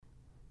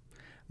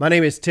My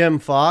name is Tim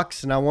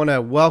Fox, and I want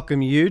to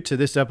welcome you to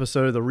this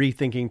episode of the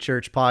Rethinking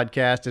Church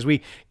podcast as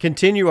we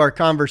continue our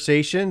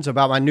conversations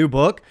about my new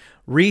book,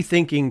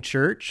 Rethinking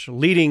Church,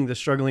 Leading the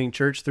Struggling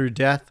Church Through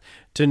Death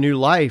to New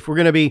Life. We're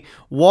going to be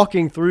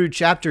walking through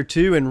chapter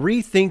 2 and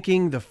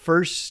rethinking the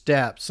first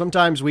steps.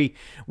 Sometimes we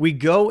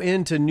go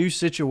into new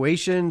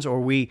situations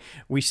or we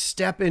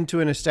step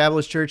into an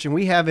established church and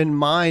we have in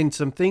mind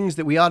some things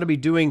that we ought to be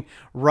doing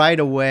right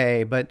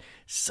away. But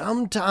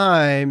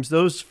sometimes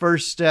those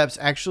first steps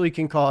actually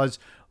can cause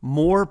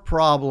more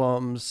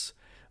problems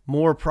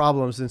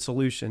than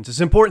solutions.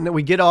 It's important that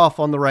we get off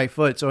on the right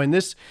foot. So in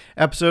this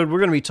episode, we're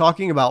going to be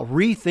talking about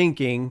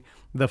rethinking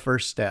the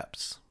first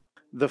steps.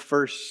 The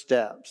first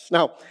steps.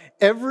 Now,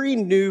 every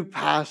new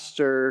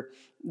pastor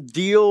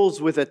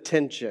deals with a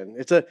tension.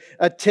 It's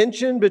a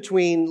tension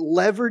between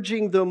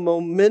leveraging the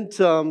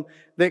momentum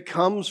that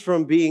comes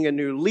from being a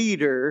new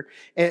leader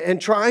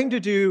and trying to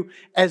do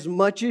as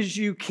much as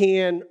you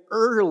can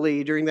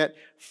early during that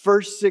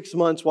first 6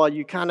 months while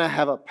you kind of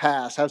have a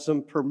pass, have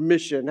some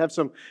permission, have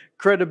some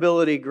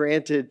credibility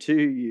granted to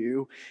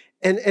you,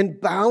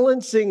 and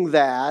balancing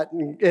that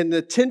and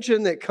the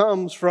tension that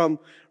comes from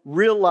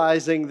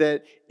realizing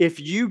that if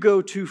you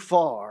go too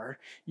far,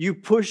 you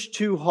push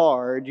too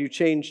hard, you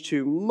change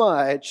too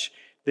much,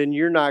 then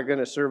you're not going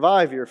to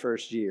survive your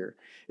first year.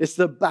 It's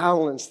the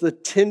balance, the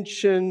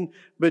tension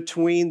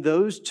between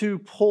those two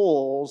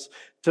poles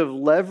to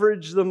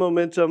leverage the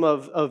momentum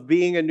of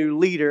being a new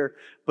leader,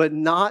 but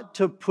not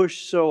to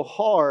push so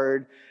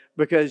hard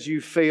because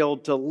you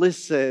failed to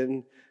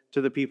listen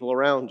to the people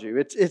around you.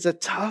 It's a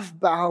tough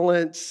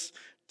balance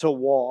to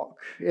walk.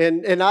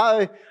 And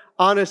I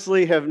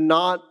honestly have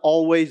not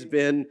always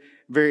been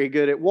very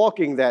good at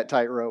walking that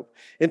tightrope.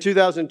 In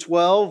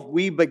 2012,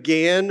 we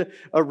began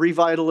a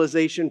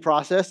revitalization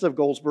process of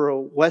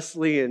Goldsboro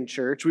Wesleyan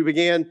Church. We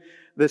began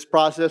this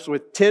process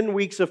with 10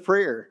 weeks of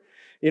prayer.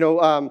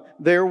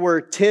 There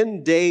were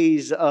 10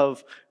 days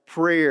of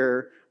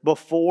prayer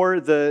before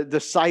the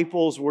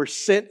disciples were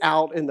sent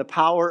out in the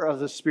power of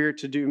the Spirit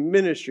to do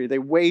ministry. They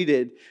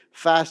waited,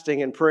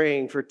 fasting and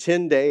praying for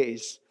 10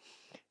 days.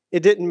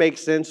 It didn't make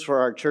sense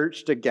for our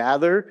church to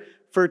gather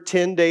for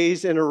 10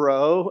 days in a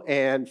row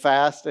and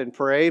fast and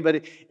pray,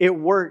 but it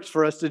worked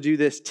for us to do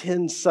this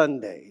 10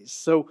 Sundays.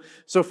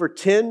 So for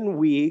 10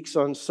 weeks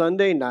on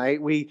Sunday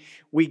night, we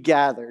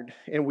gathered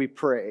and we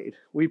prayed.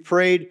 We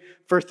prayed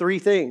for three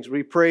things.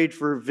 We prayed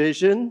for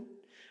vision,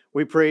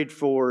 we prayed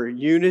for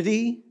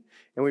unity,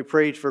 and we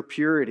prayed for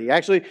purity.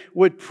 Actually,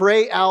 would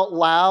pray out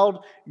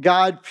loud,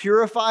 God,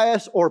 purify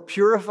us or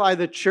purify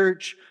the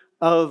church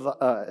of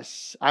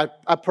us. I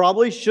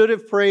probably should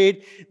have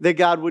prayed that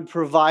God would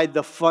provide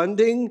the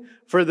funding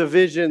for the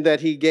vision that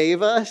He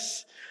gave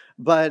us,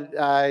 but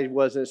I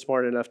wasn't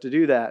smart enough to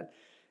do that.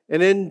 And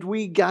then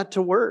we got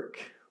to work.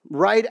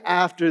 Right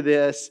after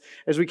this,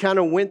 as we kind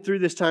of went through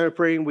this time of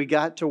praying, we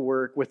got to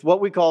work with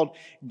what we called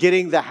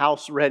getting the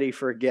house ready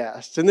for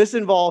guests. And this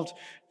involved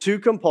two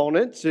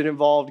components. It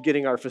involved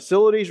getting our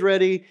facilities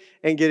ready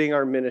and getting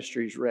our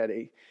ministries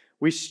ready.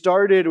 We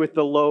started with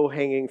the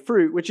low-hanging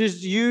fruit, which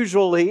is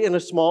usually in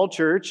a small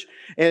church,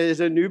 and as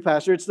a new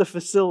pastor, it's the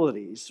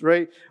facilities,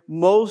 right?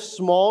 Most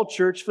small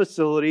church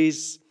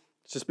facilities,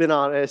 just been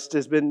honest,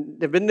 they've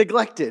been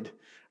neglected,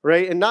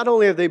 right? And not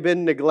only have they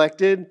been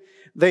neglected,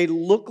 they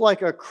look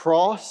like a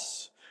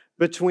cross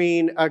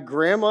between a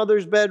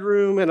grandmother's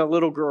bedroom and a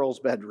little girl's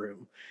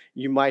bedroom.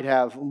 You might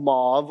have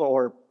mauve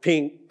or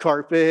pink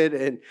carpet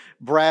and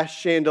brass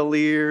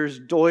chandeliers,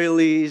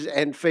 doilies,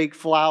 and fake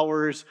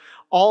flowers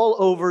all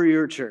over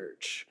your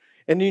church.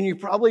 And then you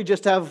probably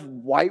just have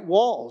white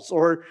walls,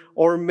 or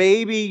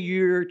maybe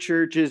your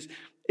church is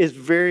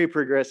very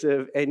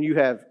progressive and you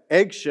have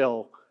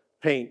eggshell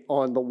paint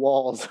on the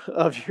walls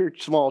of your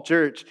small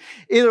church.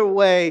 Either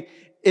way,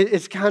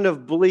 it's kind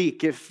of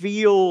bleak. It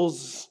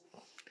feels,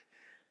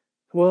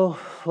 well,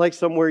 like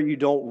somewhere you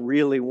don't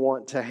really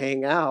want to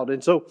hang out.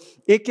 And so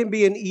it can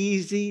be an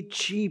easy,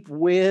 cheap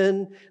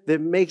win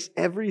that makes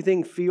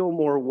everything feel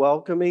more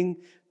welcoming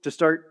to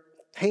start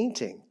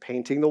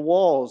painting the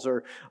walls,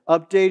 or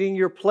updating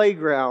your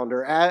playground,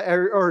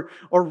 or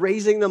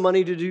raising the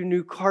money to do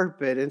new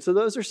carpet. And so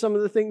those are some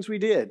of the things we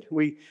did.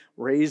 We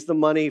raised the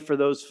money for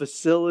those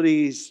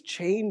facilities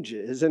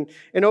changes, and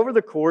over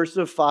the course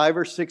of 5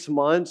 or 6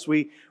 months,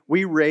 we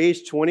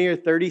raised $20,000 or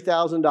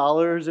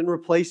 $30,000 and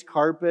replaced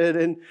carpet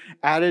and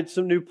added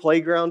some new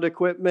playground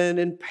equipment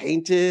and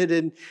painted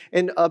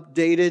and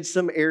updated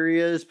some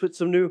areas, put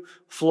some new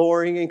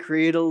flooring and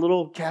created a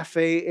little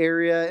cafe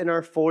area in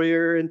our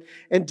foyer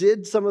and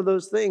did some of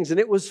those things. And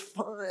it was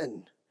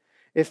fun.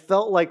 It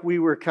felt like we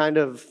were kind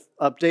of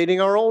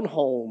updating our own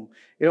home,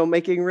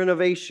 making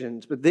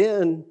renovations. But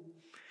then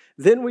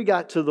we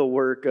got to the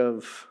work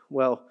of,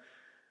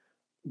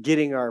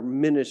 getting our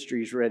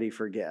ministries ready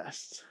for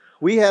guests.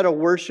 We had a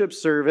worship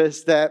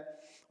service that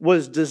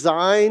was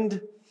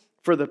designed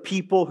for the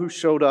people who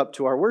showed up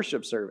to our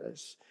worship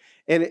service.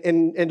 And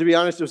to be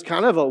honest, it was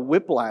kind of a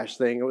whiplash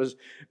thing. It was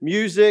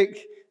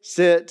music,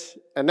 sit,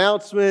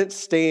 announcement,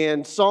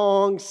 stand,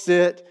 song,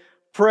 sit,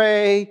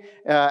 pray.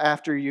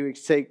 After you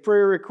take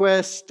prayer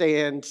requests,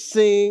 stand,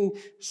 sing,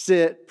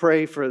 sit,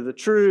 pray for the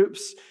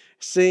troops,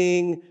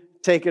 sing,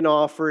 take an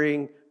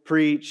offering,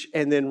 preach,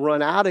 and then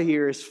run out of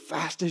here as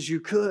fast as you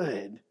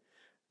could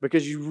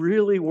because you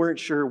really weren't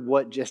sure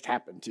what just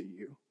happened to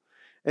you.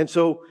 And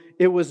so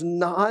it was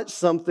not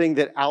something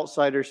that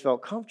outsiders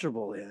felt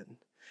comfortable in.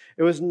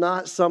 It was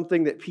not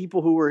something that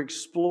people who were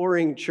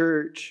exploring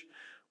church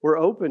were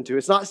open to.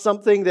 It's not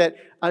something that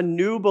a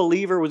new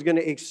believer was going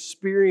to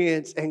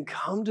experience and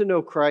come to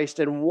know Christ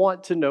and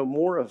want to know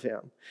more of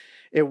Him.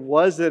 It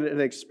wasn't an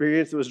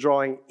experience that was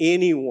drawing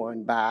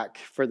anyone back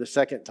for the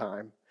second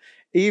time,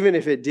 even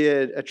if it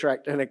did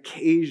attract an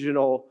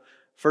occasional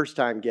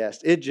first-time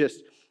guest.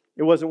 It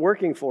wasn't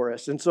working for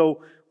us. And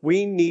so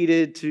we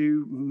needed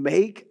to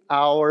make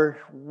our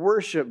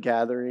worship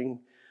gathering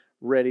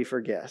ready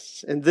for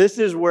guests. And this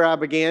is where I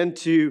began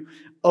to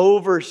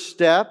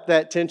overstep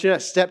that tension. I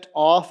stepped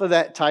off of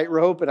that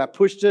tightrope and I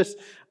pushed us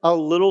a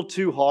little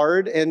too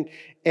hard. And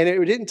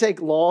it didn't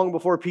take long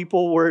before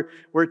people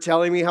were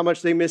telling me how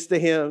much they missed the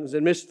hymns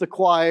and missed the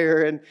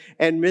choir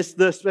and missed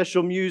the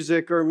special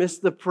music or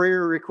missed the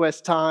prayer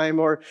request time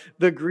or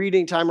the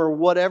greeting time or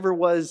whatever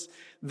was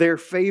their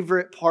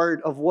favorite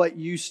part of what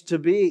used to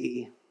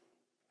be.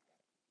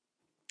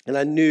 And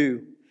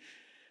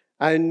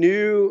I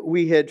knew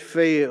we had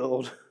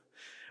failed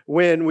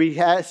when we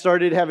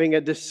started having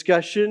a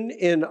discussion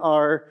in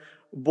our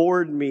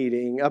board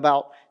meeting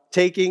about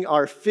taking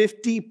our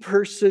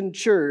 50-person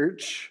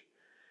church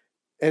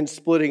and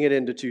splitting it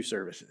into two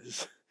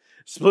services.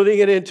 Splitting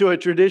it into a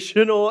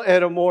traditional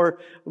and a more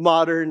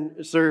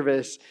modern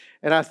service.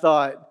 And I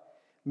thought,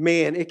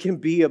 man, it can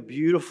be a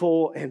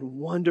beautiful and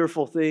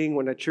wonderful thing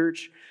when a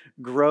church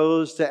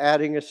grows to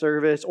adding a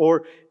service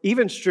or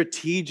even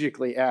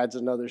strategically adds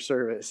another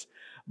service.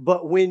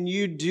 But when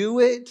you do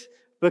it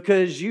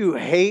because you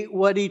hate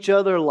what each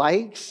other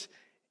likes,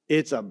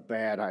 it's a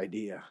bad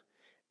idea.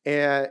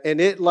 And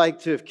it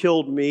like to have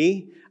killed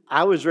me.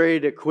 I was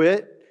ready to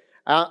quit.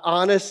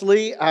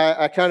 Honestly,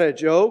 I kind of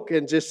joke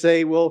and just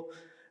say, well,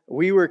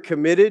 we were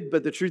committed,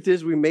 but the truth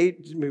is we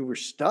were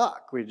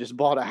stuck. We just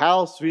bought a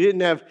house. We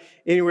didn't have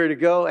anywhere to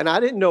go, and I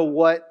didn't know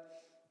what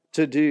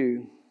to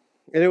do.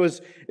 And it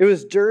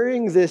was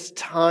during this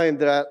time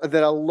that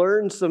I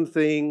learned some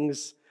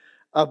things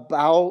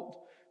about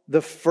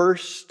the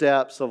first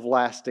steps of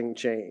lasting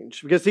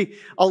change. Because see,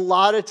 a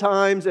lot of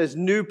times as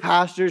new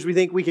pastors, we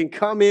think we can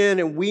come in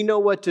and we know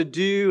what to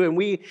do and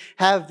we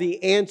have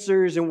the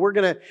answers and we're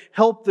going to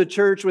help the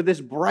church with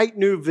this bright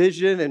new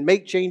vision and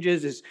make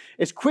changes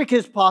as quick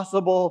as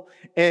possible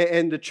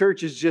and the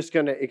church is just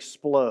going to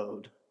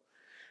explode.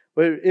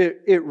 But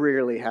it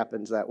rarely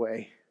happens that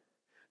way.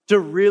 To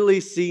really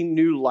see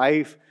new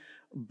life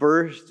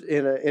birthed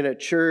in a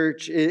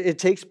church, it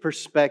takes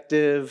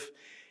perspective.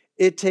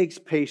 It takes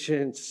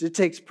patience. It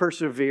takes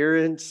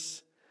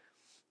perseverance.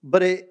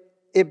 But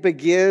it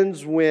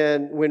begins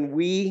when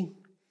we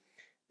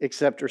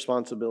accept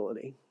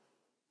responsibility.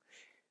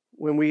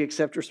 When we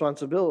accept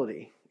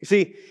responsibility. You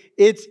see,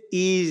 it's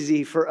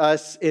easy for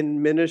us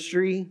in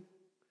ministry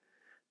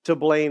to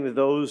blame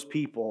those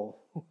people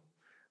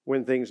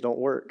when things don't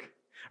work.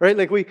 Right?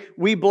 Like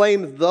we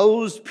blame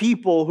those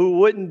people who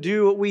wouldn't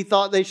do what we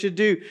thought they should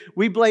do.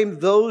 We blame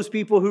those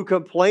people who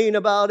complain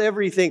about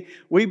everything.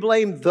 We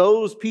blame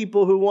those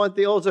people who want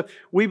the old stuff.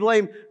 We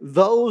blame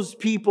those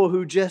people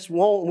who just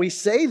won't. We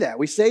say that.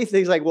 We say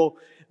things like, well,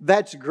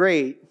 that's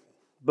great,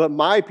 but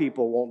my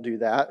people won't do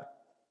that.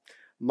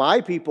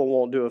 My people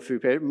won't do a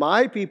food pantry.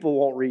 My people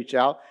won't reach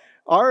out.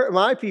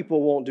 My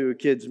people won't do a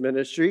kids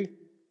ministry.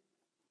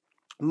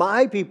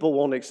 My people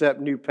won't accept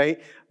new paint.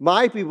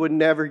 My people would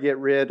never get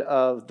rid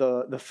of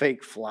the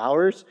fake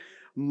flowers.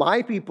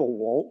 My people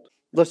won't.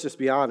 Let's just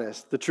be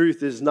honest. The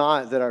truth is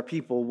not that our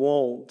people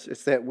won't.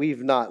 It's that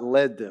we've not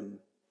led them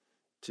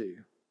to.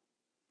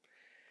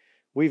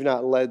 We've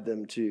not led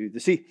them to.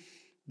 See,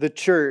 the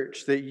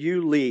church that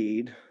you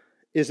lead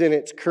is in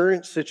its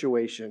current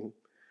situation,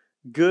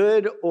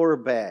 good or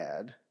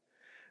bad,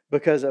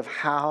 because of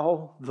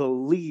how the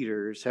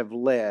leaders have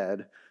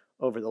led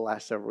over the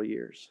last several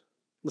years.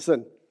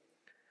 Listen,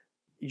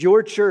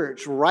 your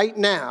church right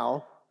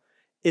now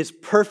is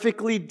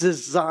perfectly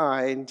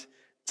designed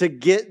to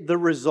get the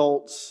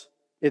results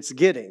it's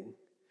getting.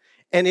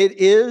 And it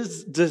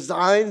is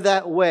designed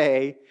that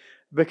way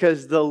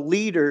because the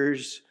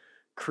leaders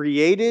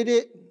created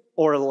it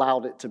or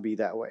allowed it to be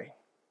that way.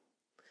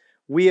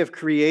 We have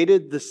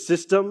created the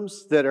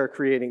systems that are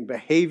creating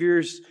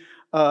behaviors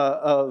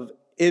of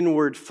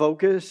inward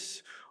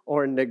focus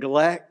or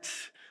neglect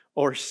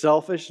or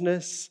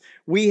selfishness.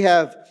 We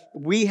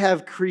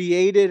have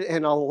created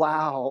and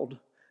allowed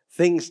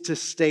things to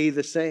stay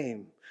the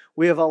same.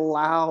 We have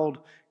allowed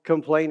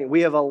complaining.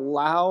 We have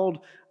allowed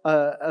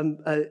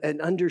an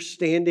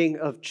understanding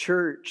of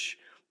church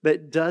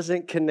that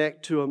doesn't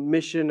connect to a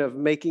mission of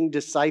making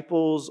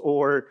disciples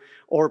or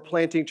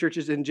planting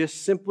churches and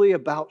just simply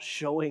about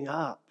showing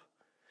up.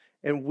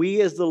 And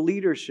we as the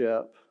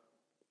leadership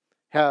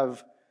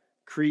have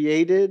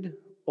created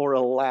or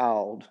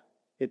allowed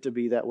it to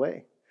be that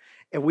way.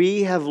 And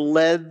we have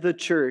led the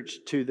church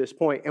to this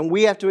point, and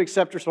we have to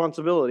accept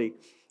responsibility.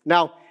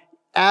 Now,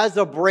 as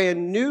a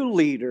brand new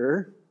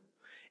leader,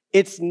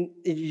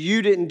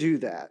 you didn't do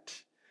that,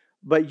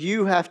 but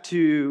you have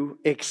to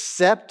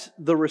accept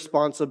the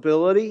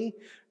responsibility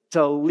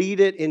to lead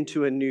it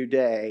into a new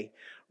day,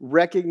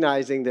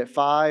 recognizing that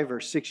 5 or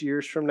 6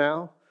 years from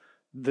now,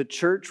 the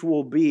church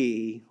will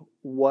be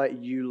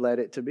what you led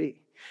it to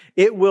be.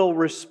 It will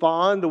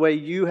respond the way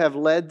you have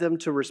led them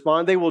to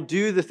respond. They will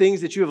do the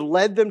things that you have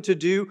led them to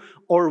do,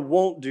 or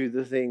won't do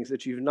the things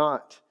that you've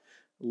not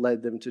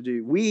led them to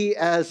do. We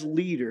as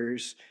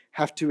leaders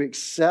have to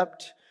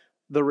accept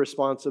the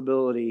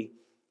responsibility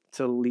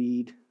to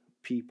lead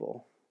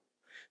people.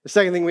 The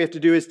second thing we have to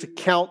do is to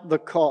count the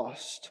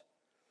cost.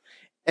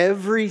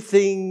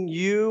 Everything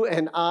you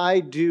and I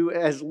do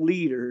as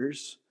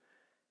leaders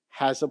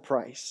has a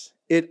price.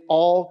 It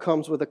all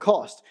comes with a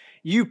cost.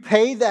 You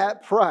pay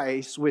that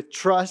price with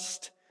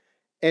trust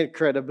and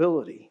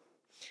credibility.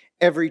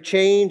 Every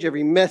change,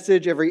 every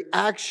message, every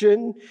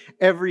action,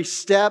 every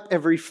step,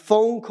 every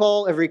phone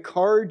call, every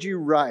card you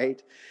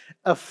write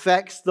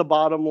affects the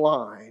bottom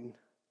line.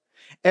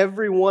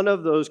 Every one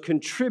of those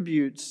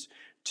contributes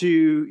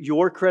to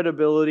your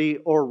credibility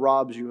or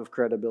robs you of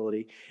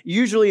credibility,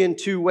 usually in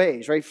 2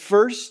 ways, right?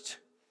 First,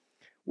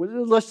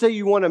 let's say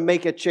you want to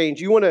make a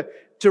change. You want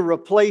to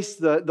replace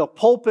the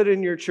pulpit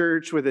in your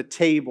church with a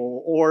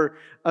table or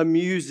a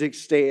music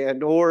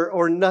stand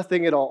or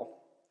nothing at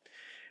all.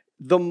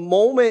 The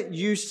moment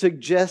you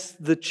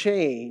suggest the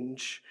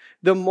change,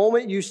 the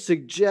moment you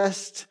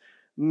suggest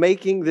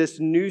making this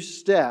new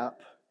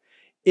step,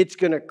 it's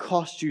going to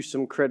cost you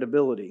some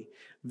credibility.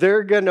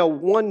 They're going to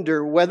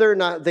wonder whether or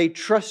not they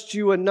trust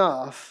you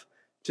enough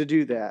to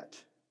do that.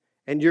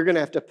 And you're going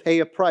to have to pay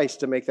a price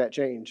to make that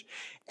change.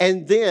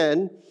 And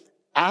then,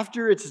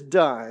 after it's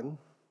done,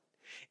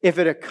 if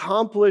it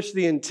accomplished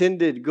the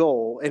intended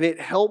goal and it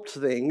helped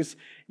things,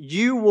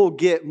 you will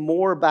get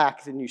more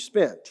back than you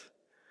spent.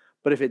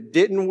 But if it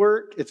didn't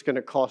work, it's going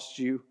to cost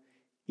you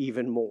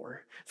even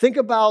more. Think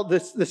about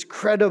this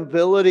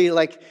credibility,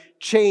 like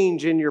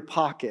change in your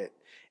pocket.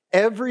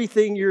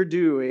 Everything you're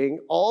doing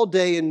all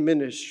day in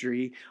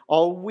ministry,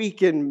 all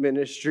week in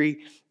ministry,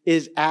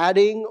 is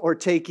adding or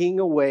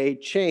taking away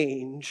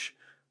change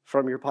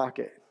from your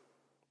pocket.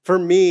 For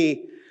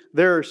me,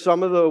 there are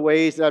some of the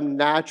ways that I'm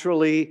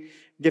naturally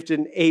gifted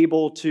and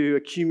able to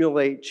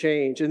accumulate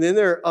change. And then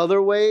there are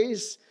other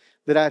ways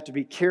that I have to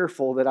be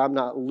careful that I'm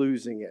not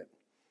losing it.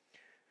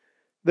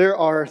 There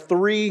are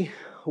 3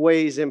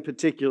 ways in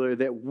particular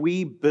that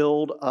we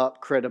build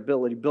up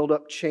credibility, build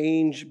up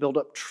change, build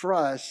up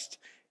trust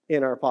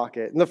in our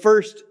pocket. And the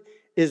first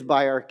is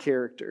by our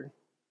character.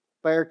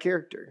 By our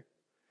character.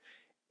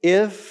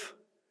 If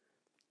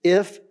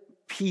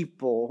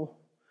people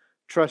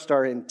trust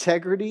our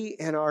integrity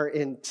and our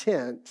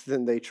intent,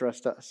 then they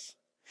trust us.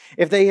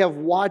 If they have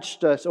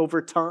watched us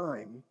over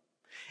time,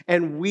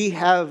 and we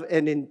have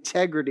an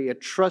integrity, a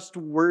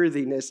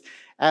trustworthiness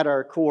at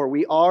our core,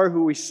 we are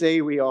who we say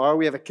we are,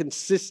 we have a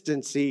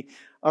consistency,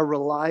 a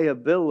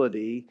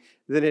reliability,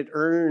 then it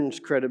earns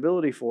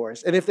credibility for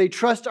us. And if they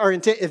trust our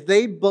intent, if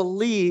they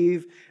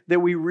believe that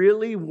we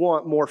really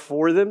want more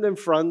for them than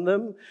from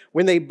them,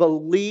 when they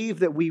believe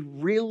that we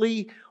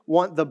really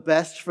want the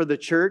best for the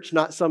church,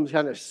 not some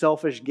kind of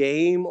selfish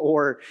game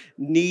or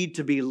need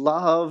to be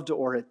loved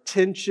or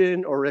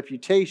attention or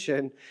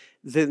reputation,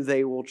 then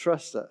they will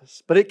trust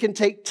us. But it can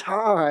take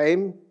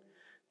time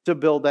to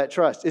build that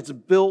trust. It's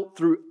built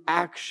through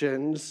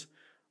actions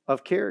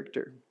of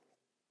character.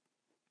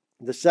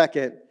 The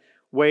second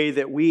way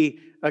that we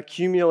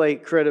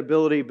accumulate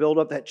credibility, build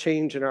up that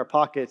change in our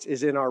pockets,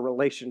 is in our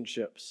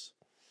relationships.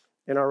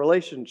 In our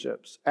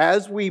relationships.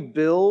 As we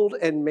build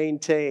and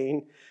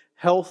maintain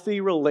healthy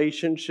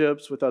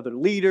relationships with other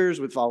leaders,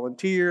 with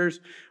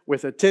volunteers,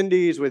 with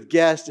attendees, with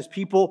guests, as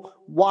people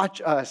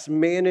watch us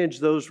manage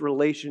those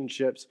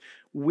relationships,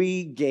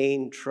 we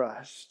gain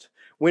trust.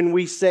 When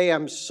we say,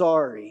 I'm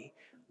sorry,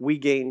 we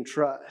gain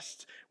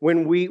trust.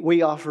 When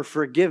we offer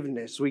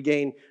forgiveness, we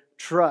gain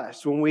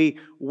trust. When we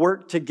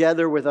work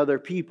together with other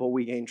people,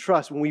 we gain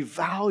trust. When we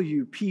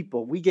value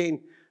people, we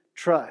gain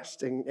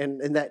trust.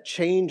 And that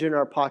change in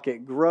our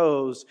pocket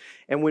grows.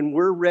 And when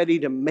we're ready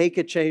to make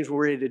a change,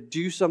 we're ready to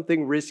do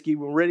something risky,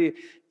 we're ready to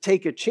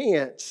take a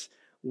chance,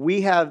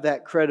 we have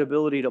that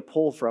credibility to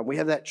pull from. We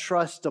have that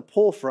trust to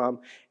pull from,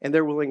 and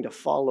they're willing to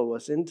follow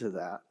us into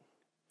that.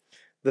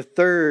 The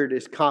third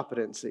is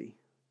competency.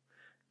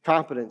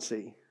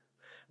 Competency.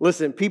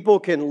 Listen, people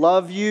can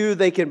love you,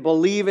 they can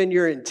believe in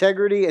your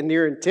integrity and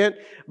your intent,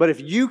 but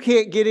if you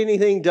can't get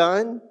anything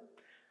done,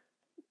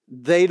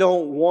 they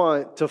don't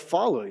want to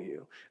follow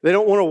you. They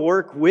don't want to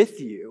work with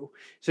you.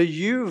 So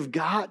you've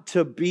got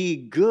to be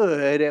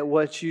good at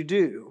what you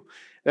do.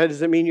 That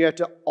doesn't mean you have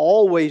to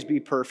always be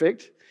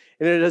perfect,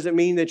 and it doesn't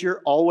mean that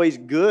you're always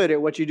good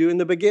at what you do in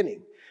the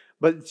beginning,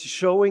 but it's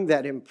showing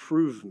that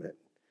improvement.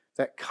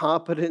 that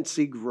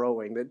competency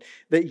growing,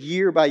 that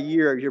year by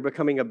year you're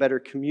becoming a better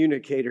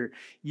communicator.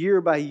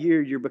 Year by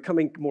year you're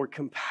becoming more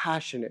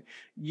compassionate.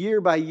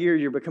 Year by year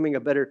you're becoming a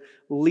better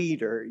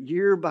leader.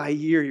 Year by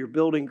year you're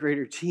building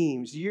greater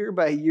teams. Year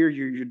by year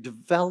you're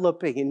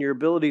developing in your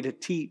ability to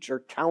teach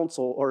or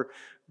counsel or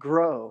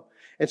grow.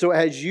 And so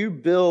as you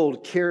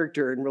build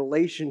character and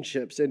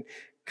relationships and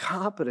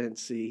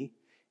competency,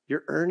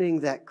 you're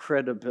earning that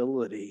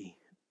credibility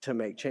to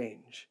make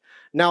change.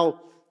 Now,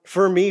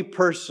 for me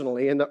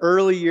personally, in the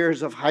early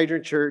years of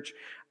Hydrant Church,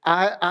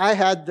 I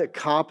had the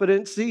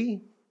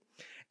competency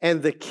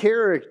and the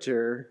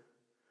character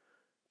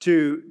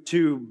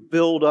to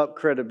build up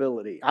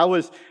credibility. I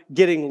was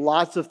getting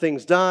lots of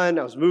things done.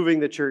 I was moving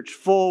the church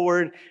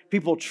forward.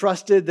 People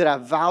trusted that I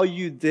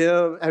valued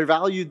them. I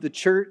valued the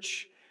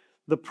church.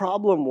 The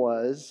problem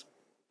was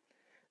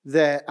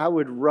that I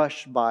would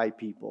rush by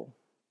people.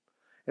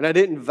 And I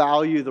didn't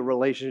value the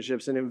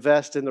relationships and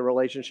invest in the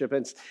relationship.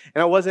 And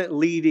I wasn't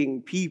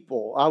leading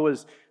people. I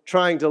was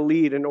trying to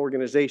lead an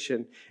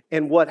organization.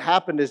 And what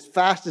happened as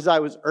fast as I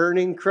was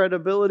earning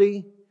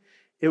credibility,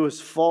 it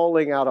was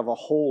falling out of a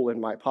hole in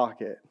my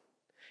pocket.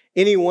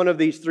 Any one of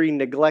these three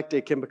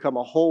neglected can become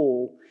a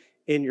hole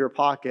in your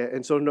pocket.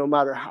 And so no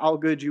matter how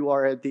good you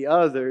are at the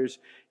others,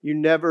 you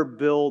never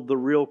build the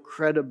real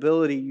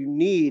credibility you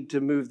need to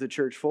move the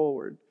church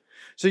forward.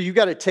 So you've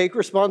got to take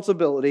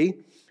responsibility.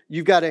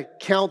 You've got to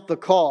count the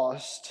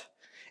cost.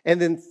 And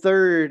then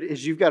third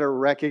is you've got to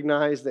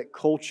recognize that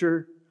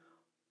culture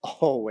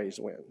always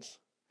wins.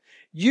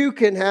 You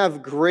can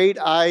have great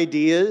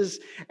ideas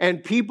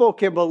and people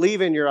can believe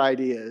in your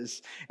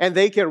ideas and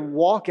they can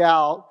walk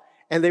out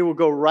and they will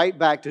go right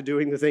back to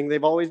doing the thing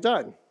they've always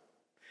done.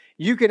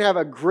 You can have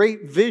a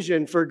great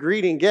vision for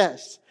greeting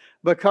guests,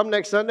 but come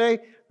next Sunday,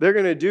 they're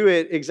going to do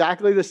it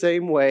exactly the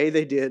same way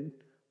they did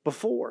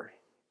before.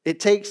 It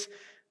takes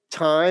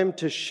time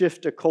to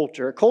shift a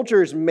culture. A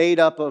culture is made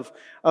up of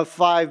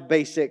 5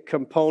 basic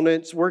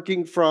components,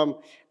 working from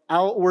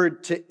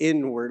outward to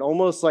inward,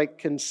 almost like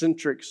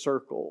concentric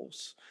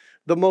circles.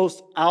 The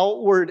most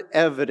outward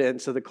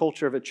evidence of the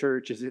culture of a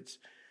church is its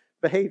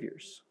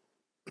behaviors.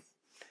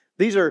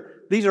 These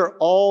are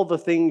all the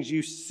things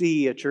you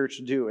see a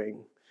church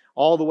doing,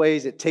 all the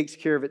ways it takes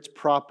care of its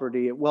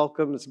property, it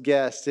welcomes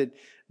guests, it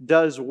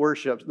does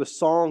worship, the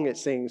song it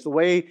sings, the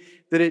way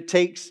that it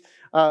takes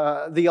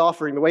the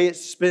offering, the way it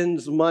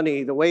spends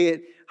money, the way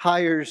it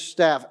hires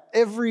staff,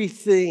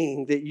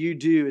 everything that you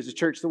do as a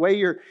church, the way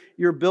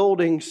your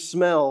building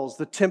smells,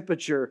 the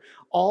temperature,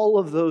 all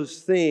of those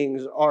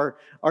things are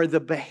the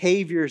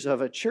behaviors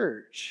of a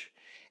church.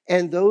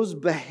 And those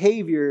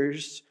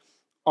behaviors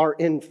are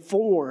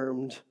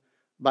informed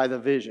by the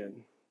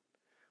vision.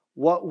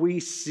 What we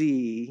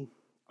see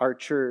our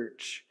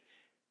church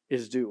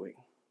is doing,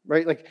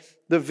 right? Like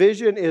the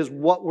vision is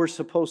what we're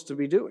supposed to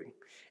be doing.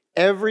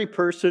 Every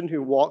person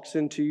who walks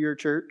into your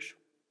church,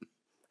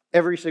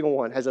 every single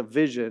one has a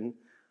vision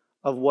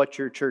of what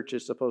your church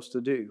is supposed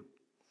to do.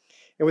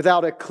 And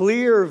without a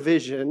clear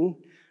vision,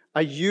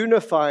 a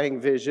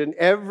unifying vision,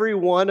 every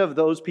one of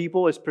those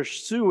people is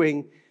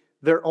pursuing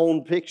their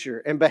own picture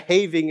and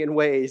behaving in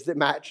ways that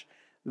match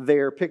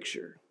their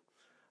picture.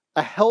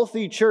 A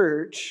healthy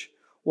church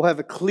will have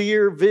a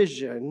clear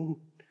vision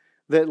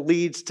that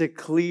leads to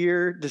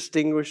clear,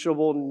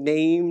 distinguishable,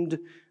 named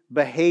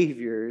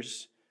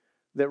behaviors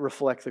that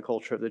reflect the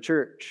culture of the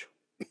church.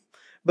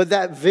 But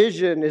that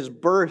vision is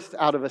birthed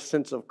out of a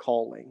sense of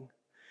calling.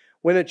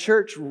 When a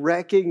church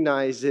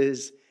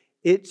recognizes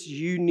its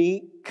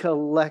unique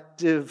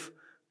collective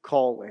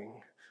calling,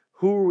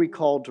 who are we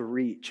called to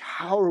reach?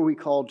 How are we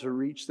called to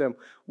reach them?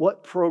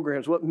 What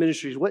programs, what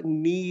ministries, what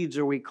needs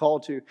are we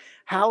called to?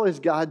 How has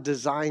God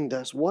designed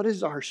us? What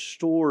is our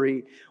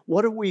story?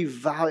 What do we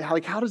value?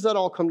 How does that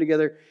all come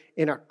together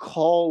in a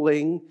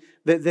calling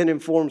that then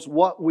informs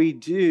what we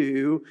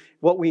do,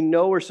 what we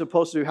know we're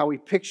supposed to do, how we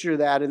picture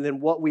that, and then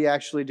what we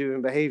actually do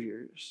in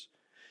behaviors?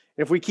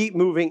 And if we keep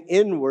moving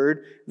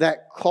inward,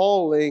 that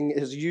calling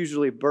is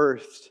usually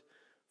birthed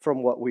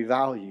from what we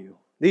value.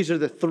 These are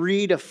the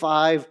 3 to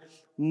 5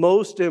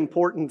 most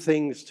important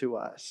things to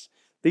us.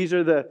 These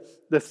are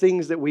the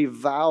things that we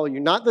value,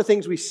 not the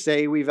things we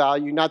say we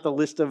value, not the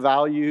list of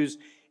values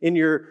in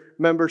your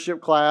membership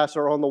class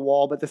or on the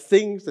wall, but the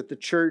things that the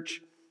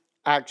church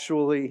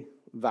actually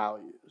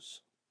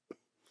values.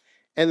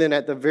 And then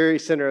at the very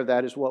center of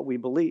that is what we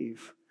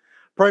believe.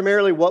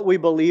 Primarily what we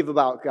believe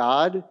about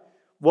God,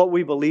 what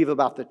we believe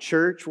about the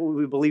church, what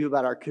we believe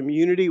about our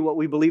community, what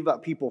we believe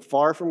about people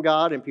far from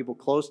God and people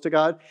close to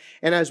God.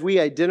 And as we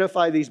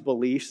identify these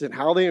beliefs and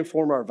how they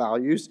inform our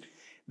values,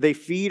 they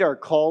feed our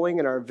calling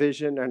and our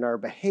vision and our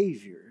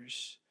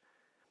behaviors.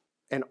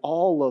 And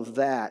all of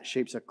that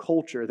shapes a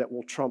culture that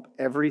will trump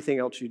everything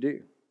else you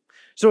do.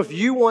 So if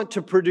you want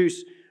to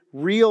produce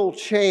real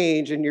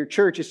change in your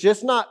church, it's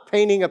just not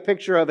painting a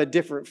picture of a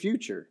different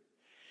future.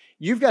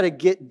 You've got to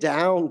get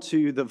down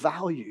to the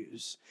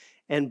values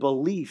and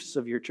beliefs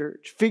of your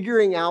church,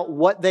 figuring out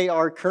what they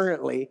are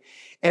currently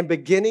and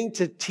beginning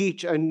to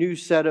teach a new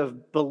set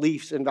of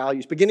beliefs and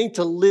values, beginning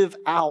to live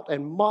out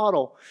and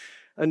model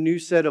a new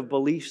set of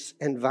beliefs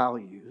and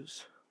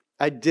values,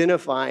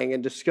 identifying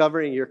and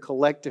discovering your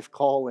collective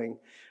calling,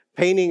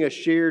 painting a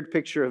shared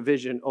picture of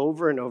vision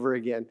over and over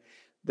again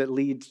that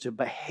leads to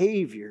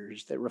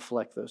behaviors that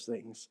reflect those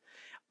things.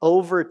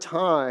 Over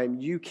time,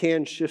 you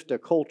can shift a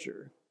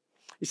culture.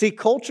 You see,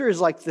 culture is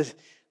like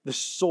the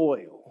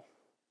soil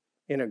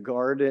in a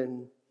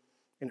garden,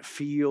 in a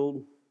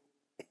field.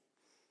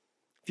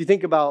 If you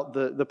think about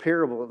the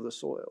parable of the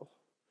soil,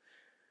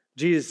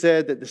 Jesus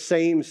said that the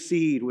same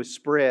seed was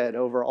spread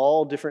over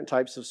all different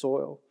types of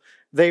soil.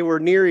 They were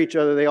near each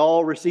other. They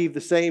all received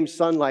the same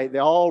sunlight. They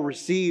all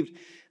received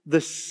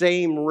the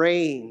same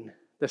rain,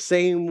 the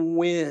same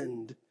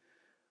wind.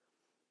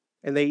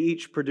 And they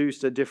each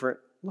produced a different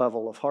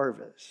level of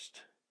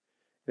harvest.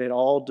 And it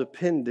all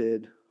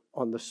depended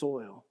on the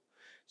soil.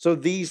 So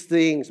these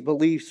things,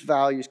 beliefs,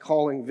 values,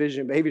 calling,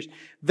 vision, behaviors,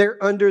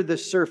 they're under the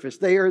surface.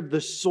 They are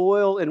the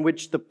soil in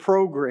which the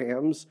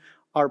programs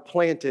are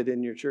planted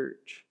in your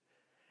church.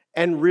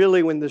 And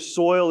really, when the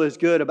soil is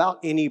good, about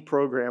any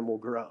program will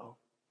grow,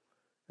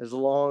 as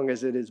long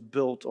as it is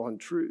built on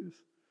truth.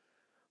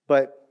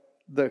 But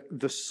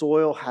the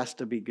soil has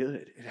to be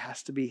good. It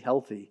has to be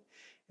healthy.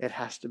 It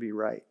has to be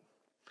right.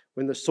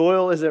 When the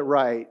soil isn't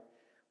right,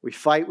 we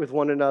fight with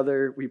one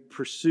another. We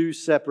pursue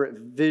separate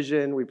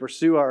vision. We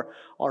pursue our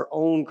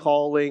own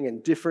calling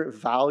and different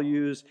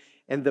values.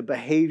 And the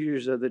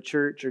behaviors of the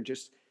church are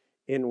just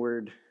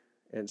inward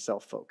and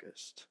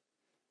self-focused.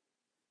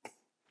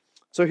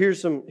 So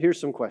here's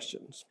some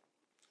questions.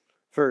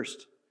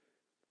 First,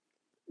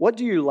 what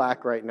do you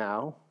lack right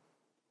now?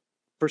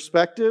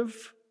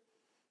 Perspective,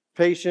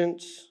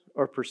 patience,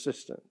 or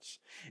persistence?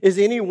 Is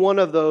any one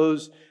of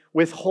those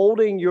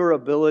withholding your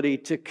ability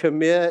to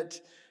commit,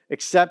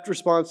 accept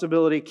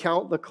responsibility,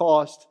 count the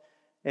cost,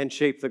 and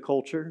shape the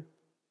culture?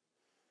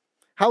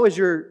 How is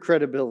your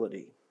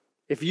credibility?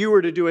 If you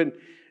were to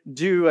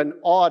do an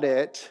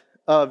audit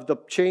of the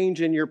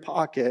change in your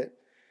pocket,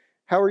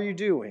 how are you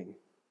doing?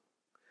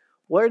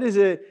 What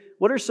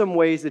are some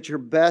ways that you're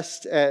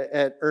best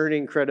at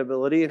earning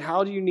credibility, and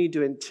how do you need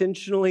to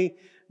intentionally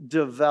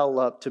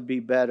develop to be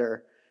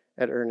better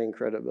at earning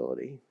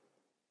credibility?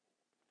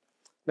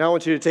 Now I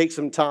want you to take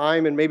some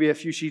time and maybe a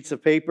few sheets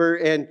of paper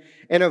and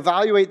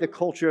evaluate the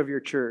culture of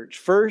your church.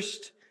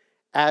 First,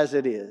 as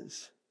it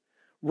is.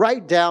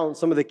 Write down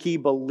some of the key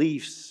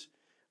beliefs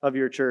of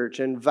your church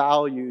and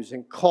values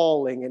and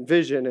calling and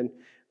vision and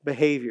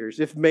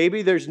behaviors. If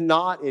maybe there's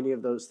not any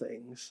of those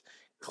things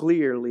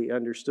clearly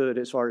understood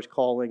as far as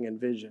calling and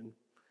vision.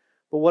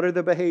 But what are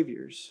the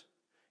behaviors?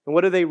 And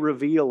what do they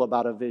reveal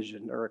about a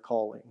vision or a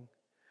calling?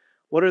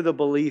 What are the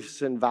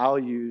beliefs and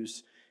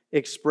values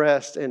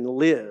expressed and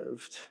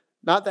lived?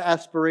 Not the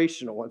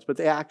aspirational ones, but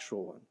the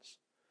actual ones.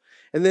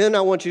 And then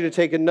I want you to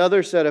take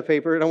another set of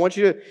paper, and I want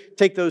you to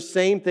take those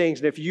same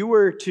things. And if you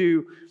were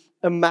to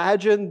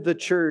imagine the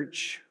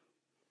church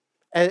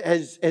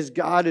as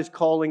God is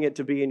calling it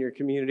to be in your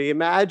community,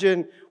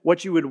 imagine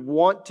what you would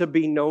want to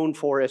be known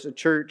for as a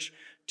church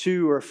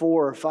 2 or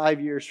 4 or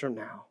 5 years from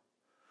now.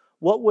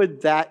 What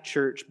would that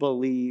church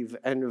believe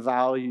and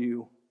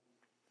value?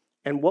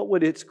 And what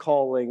would its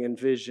calling and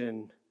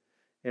vision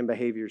and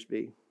behaviors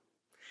be?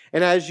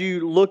 And as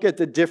you look at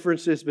the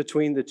differences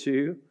between the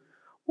two,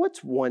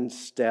 what's one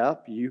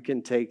step you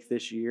can take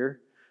this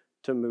year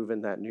to move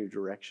in that new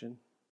direction?